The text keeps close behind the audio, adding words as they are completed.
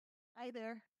Hi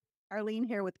there. Arlene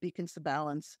here with Beacons of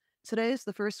Balance. Today is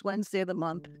the first Wednesday of the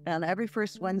month, and every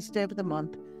first Wednesday of the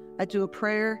month, I do a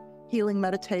prayer, healing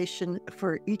meditation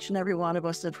for each and every one of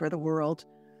us and for the world.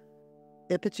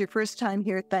 If it's your first time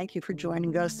here, thank you for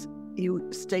joining us. You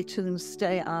stay tuned,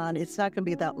 stay on. It's not going to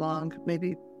be that long,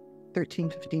 maybe 13,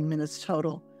 15 minutes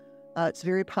total. It's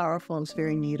very powerful and it's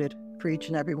very needed for each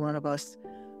and every one of us.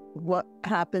 What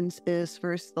happens is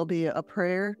first there'll be a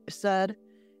prayer said,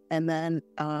 and then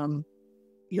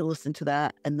you'll listen to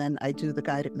that, and then I do the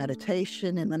guided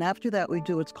meditation, and then after that we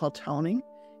do what's called toning,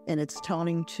 and it's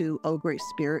toning to Oh Great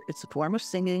Spirit. It's a form of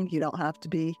singing. You don't have to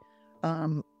be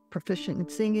proficient in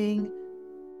singing.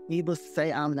 Needless to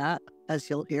say, I'm not, as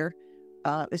you'll hear.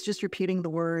 It's just repeating the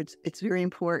words. It's very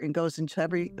important. It goes into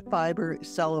every fiber,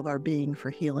 cell of our being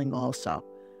for healing also.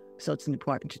 So it's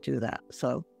important to do that.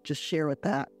 So just share with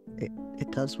that.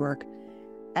 It does work.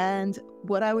 And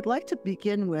what I would like to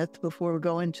begin with before we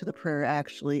go into the prayer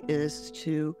actually is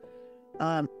to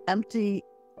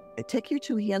take your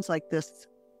two hands like this.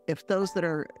 If those that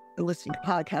are listening to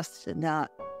podcasts and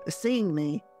not seeing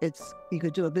me, you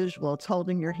could do a visual. It's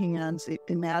holding your hands,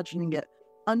 imagining it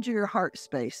under your heart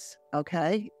space,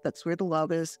 okay? That's where the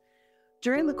love is.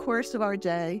 During the course of our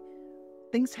day,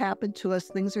 things happen to us,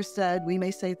 things are said. We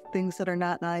may say things that are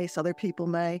not nice, other people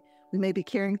may. We may be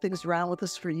carrying things around with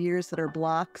us for years that are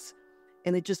blocks,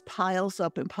 and it just piles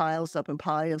up and piles up and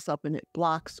piles up, and it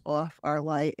blocks off our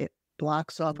light. It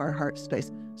blocks off our heart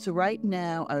space. So right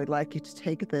now, I would like you to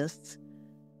take this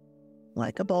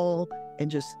like a bowl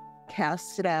and just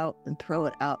cast it out and throw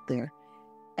it out there.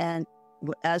 And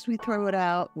as we throw it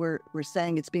out, we're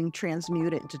saying it's being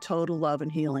transmuted into total love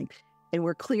and healing. And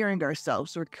we're clearing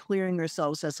ourselves. We're clearing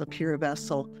ourselves as a pure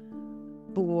vessel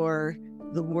for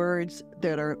the words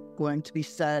that are going to be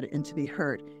said and to be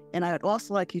heard. And I would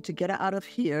also like you to get out of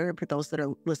here. For those that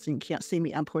are listening, can't see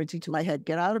me, I'm pointing to my head.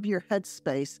 Get out of your head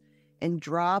space and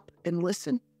drop and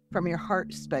listen from your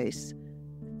heart space.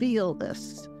 Feel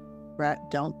this, right?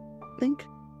 Don't think,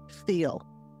 feel.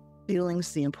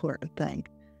 Feeling's the important thing.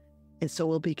 And so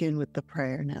we'll begin with the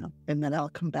prayer now. And then I'll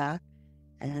come back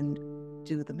and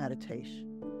do the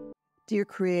meditation. Dear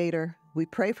Creator, we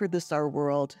pray for this, our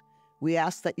world. We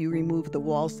ask that you remove the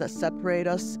walls that separate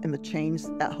us and the chains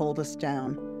that hold us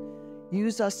down.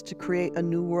 Use us to create a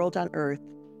new world on earth,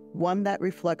 one that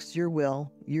reflects your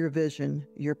will, your vision,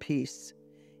 your peace.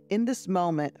 In this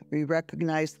moment, we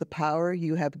recognize the power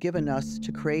you have given us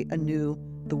to create anew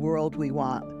the world we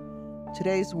want.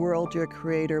 Today's world, dear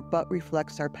Creator, but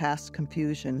reflects our past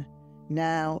confusion.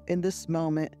 Now, in this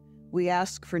moment, we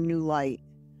ask for new light.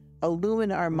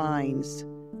 Illumine our minds.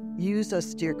 Use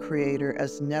us, dear Creator,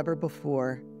 as never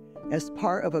before, as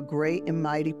part of a great and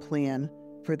mighty plan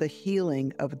for the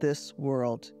healing of this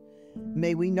world.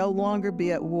 May we no longer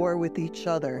be at war with each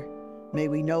other. May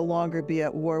we no longer be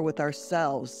at war with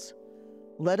ourselves.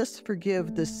 Let us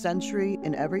forgive this century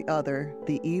and every other,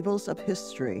 the evils of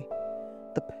history,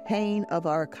 the pain of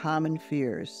our common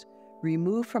fears.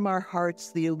 Remove from our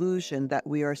hearts the illusion that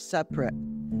we are separate.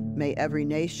 May every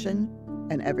nation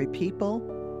and every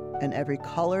people and every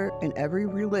color and every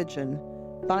religion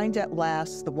find at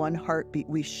last the one heartbeat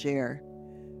we share.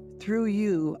 Through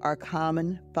you, our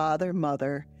common Father,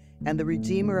 Mother, and the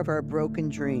Redeemer of our broken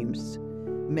dreams,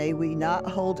 may we not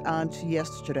hold on to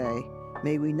yesterday.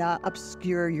 May we not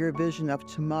obscure your vision of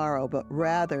tomorrow, but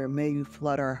rather may you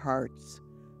flood our hearts.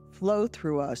 Flow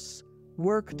through us,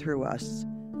 work through us,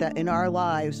 that in our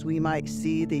lives we might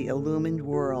see the illumined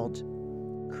world.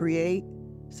 Create,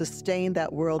 sustain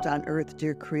that world on earth,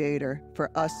 dear Creator,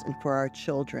 for us and for our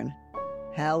children.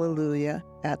 Hallelujah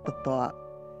at the thought.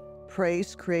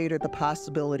 Praise, Creator, the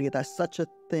possibility that such a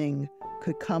thing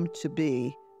could come to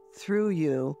be through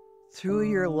you, through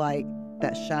your light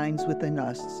that shines within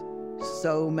us.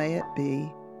 So may it be,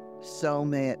 so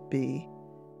may it be.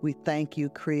 We thank you,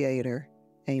 Creator.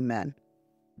 Amen.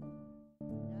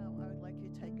 Now I would like you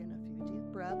to take in a few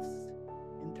deep breaths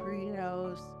in through your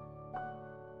nose,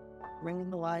 bring in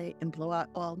the light and blow out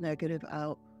all negative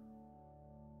out.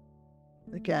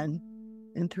 Again,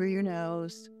 in through your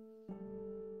nose,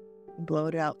 blow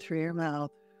it out through your mouth.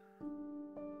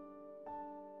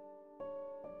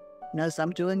 And as I'm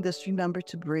doing this, remember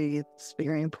to breathe. It's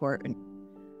very important.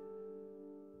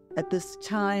 At this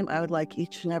time, I would like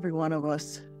each and every one of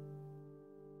us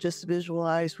just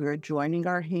visualize we are joining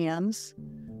our hands.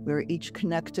 We're each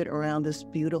connected around this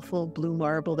beautiful blue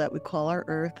marble that we call our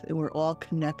earth, and we're all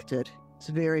connected. It's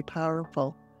very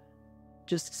powerful.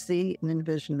 Just see and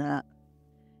envision that.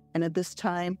 And at this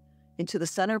time, into the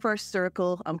center of our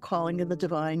circle, I'm calling in the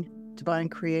divine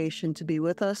creation to be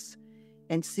with us,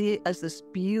 and see it as this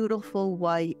beautiful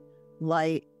white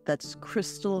light that's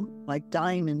crystal, like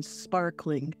diamonds,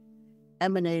 sparkling,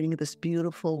 emanating this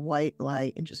beautiful white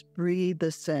light. And just breathe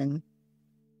this in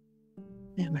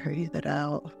and breathe it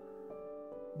out.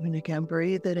 And again,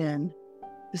 breathe it in.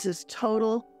 This is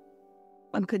total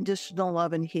unconditional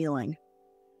love and healing.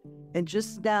 And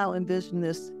just now envision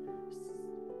this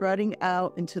spreading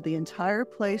out into the entire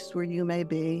place where you may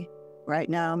be. Right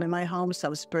now I'm in my home, so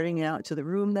I'm spreading it out to the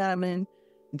room that I'm in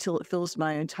until it fills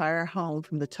my entire home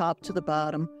from the top to the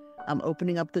bottom. I'm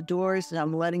opening up the doors and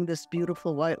I'm letting this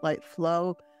beautiful white light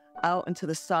flow out into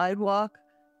the sidewalk,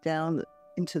 down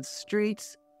into the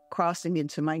streets, crossing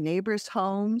into my neighbors'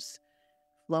 homes,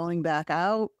 flowing back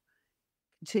out,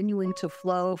 continuing to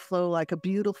flow like a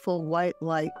beautiful white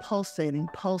light, pulsating,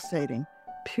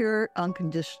 pure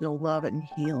unconditional love and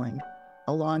healing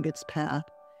along its path.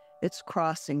 It's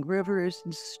crossing rivers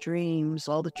and streams,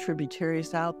 all the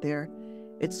tributaries out there.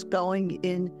 It's going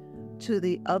into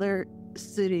the other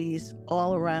cities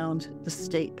all around the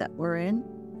state that we're in.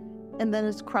 And then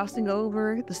it's crossing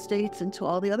over the states into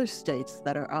all the other states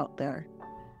that are out there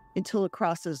until it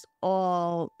crosses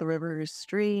all the rivers,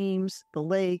 streams, the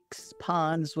lakes,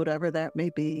 ponds, whatever that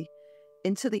may be,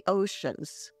 into the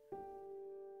oceans,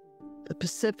 the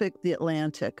Pacific, the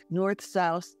Atlantic, north,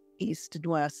 south, east, and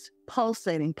west,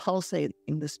 pulsating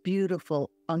this beautiful,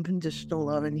 unconditional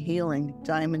love and healing,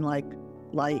 diamond-like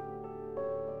light.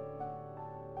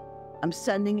 I'm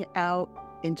sending it out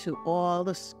into all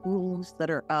the schools that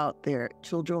are out there.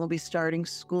 Children will be starting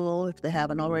school. If they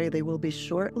haven't already, they will be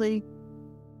shortly.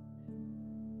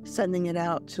 Sending it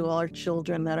out to all our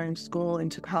children that are in school,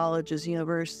 into colleges,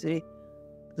 university,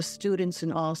 the students,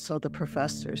 and also the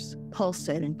professors.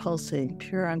 Pulsating,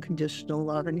 pure unconditional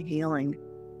love and healing.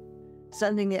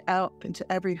 Sending it out into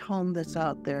every home that's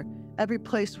out there, every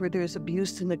place where there's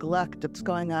abuse and neglect that's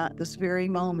going on at this very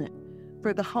moment.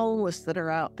 For the homeless that are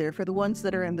out there, for the ones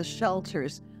that are in the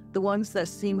shelters, the ones that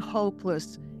seem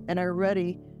hopeless and are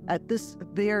ready at this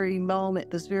very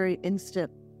moment, this very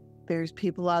instant. There's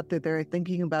people out there that are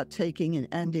thinking about taking and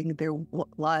ending their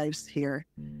lives here.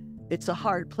 It's a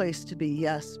hard place to be,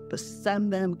 yes, but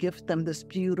send them, gift them this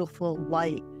beautiful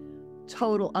light,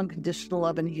 total unconditional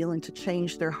love and healing to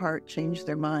change their heart, change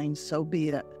their mind, so be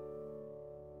it.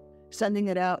 Sending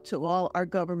it out to all our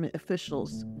government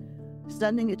officials,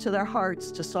 sending it to their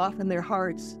hearts, to soften their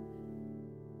hearts,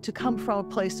 to come from a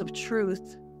place of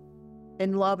truth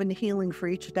and love and healing for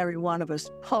each and every one of us,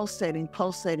 pulsating,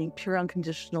 pure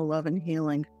unconditional love and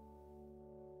healing.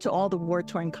 To all the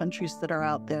war-torn countries that are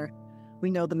out there.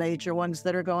 We know the major ones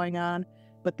that are going on,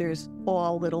 but there's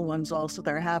all little ones also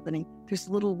that are happening. There's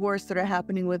little wars that are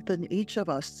happening within each of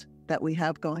us that we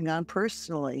have going on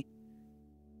personally.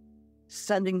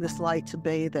 Sending this light to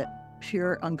bathe it,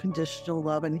 pure unconditional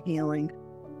love and healing.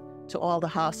 To all the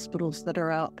hospitals that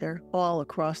are out there, all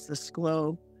across this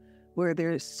globe, where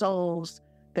there's souls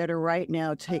that are right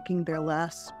now taking their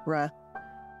last breath,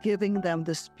 giving them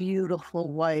this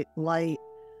beautiful white light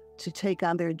to take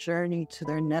on their journey to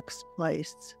their next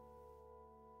place.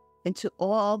 And to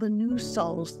all the new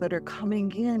souls that are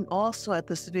coming in also at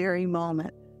this very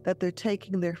moment, that they're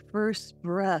taking their first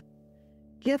breath,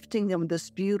 gifting them this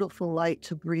beautiful light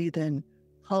to breathe in,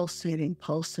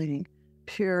 pulsating,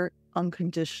 pure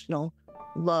unconditional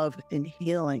love and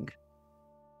healing.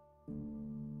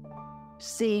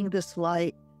 Seeing this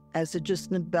light as it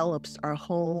just envelops our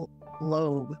whole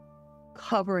globe,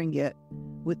 covering it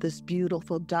with this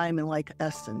beautiful diamond-like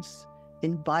essence,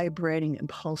 and vibrating and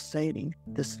pulsating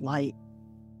this light.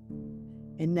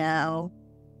 And now,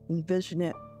 envision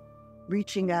it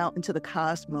reaching out into the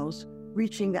cosmos,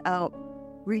 reaching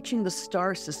the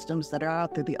star systems that are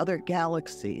out there, the other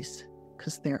galaxies,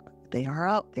 because they are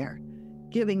out there,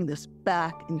 giving this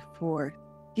back and forth,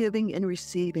 giving and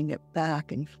receiving it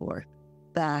back and forth,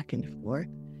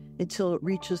 until it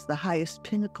reaches the highest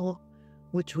pinnacle,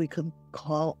 which we could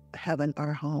call heaven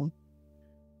our home.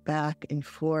 Back and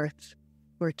forth.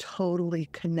 We're totally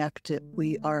connected.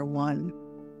 We are one.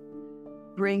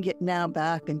 Bring it now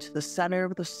back into the center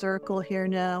of the circle here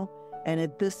now. And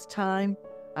at this time,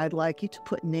 I'd like you to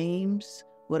put names,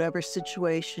 whatever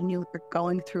situation you are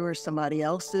going through or somebody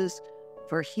else's,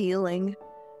 for healing.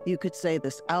 You could say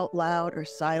this out loud or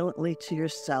silently to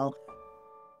yourself.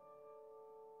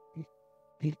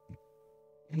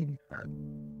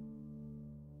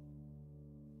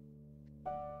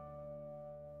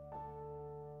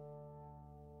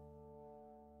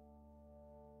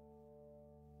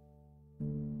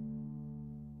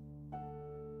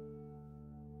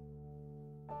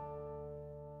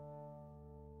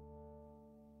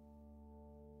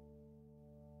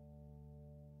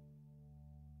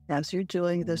 As you're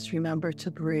doing this, remember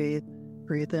to breathe.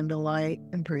 Breathe in the light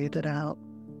and breathe it out.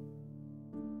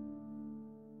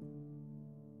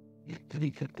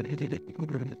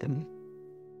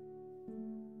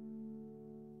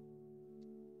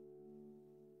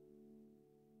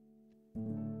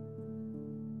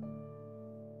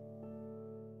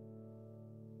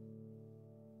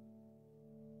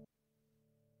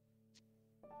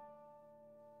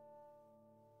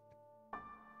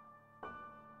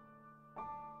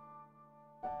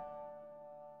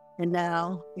 And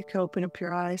now you can open up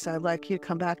your eyes. I'd like you to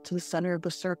come back to the center of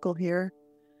the circle here.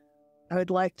 I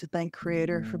would like to thank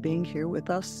Creator for being here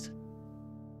with us.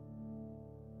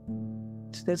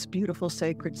 It's this beautiful,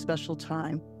 sacred, special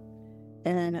time.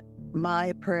 And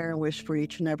my prayer and wish for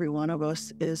each and every one of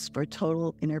us is for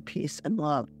total inner peace and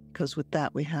love, because with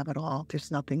that we have it all. There's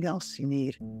nothing else you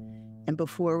need. And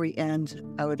before we end,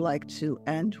 I would like to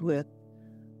end with,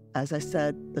 as I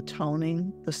said, the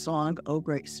toning, the song, "Oh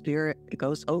Great Spirit." It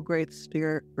goes, "Oh Great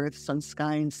Spirit, earth, sun,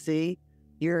 sky, and sea,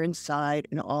 you're inside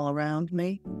and all around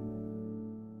me."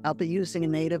 I'll be using a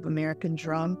Native American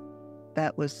drum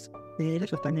that was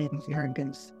created with the Native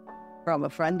Americans from a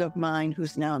friend of mine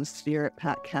who's now in spirit,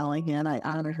 Pat Callahan. I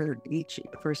honor her each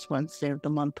first Wednesday of the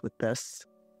month with this.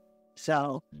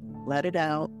 So let it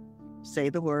out, say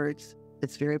the words.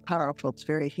 It's very powerful. It's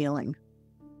very healing.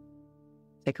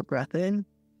 Take a breath in.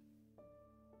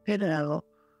 And out,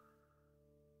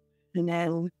 and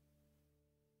in,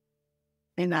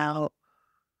 and out.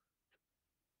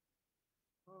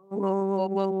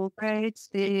 Oh, great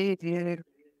Spirit,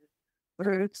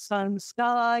 earth, sun,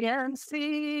 sky, and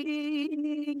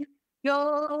sea,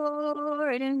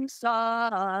 you're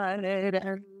inside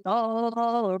and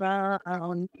all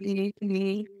around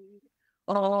me.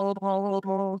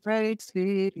 Oh, great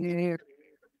Spirit,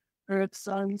 earth,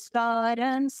 sun, sky,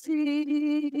 and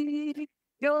sea,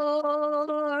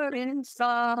 you're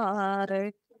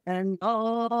inside and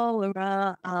all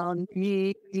around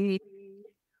me.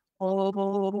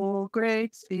 Oh,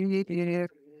 great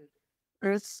Spirit,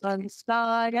 earth, sun,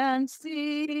 sky, and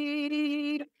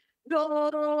sea,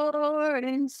 you're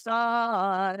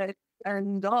inside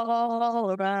and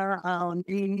all around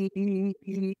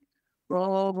me.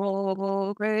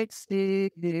 Oh, great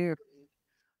Spirit,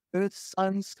 earth,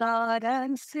 sun, sky,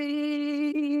 and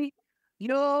sea,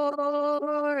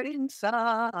 you're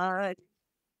inside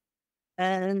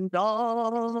and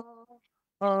all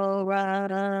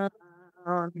around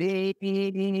me.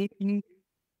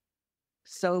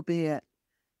 So be it.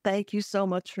 Thank you so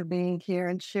much for being here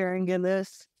and sharing in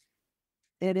this.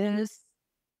 It is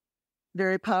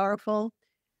very powerful.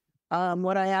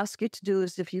 What I ask you to do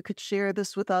is, if you could share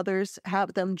this with others,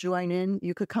 have them join in.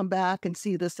 You could come back and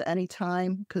see this at any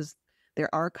time because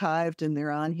they're archived and they're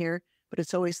on here. But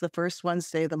it's always the first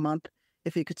Wednesday of the month.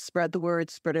 If you could spread the word,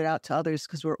 spread it out to others,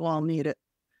 because we're all needed.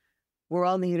 We're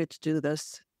all needed to do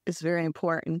this. It's very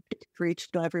important for each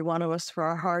and every one of us, for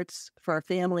our hearts, for our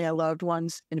family, our loved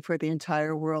ones, and for the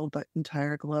entire world, the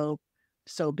entire globe.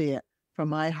 So be it. From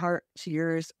my heart to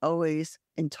yours, always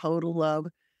in total love.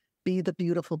 Be the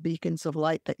beautiful beacons of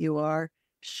light that you are.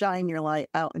 Shine your light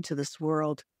out into this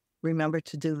world. Remember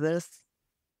to do this.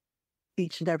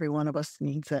 Each and every one of us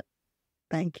needs it.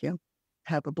 Thank you.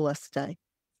 Have a blessed day.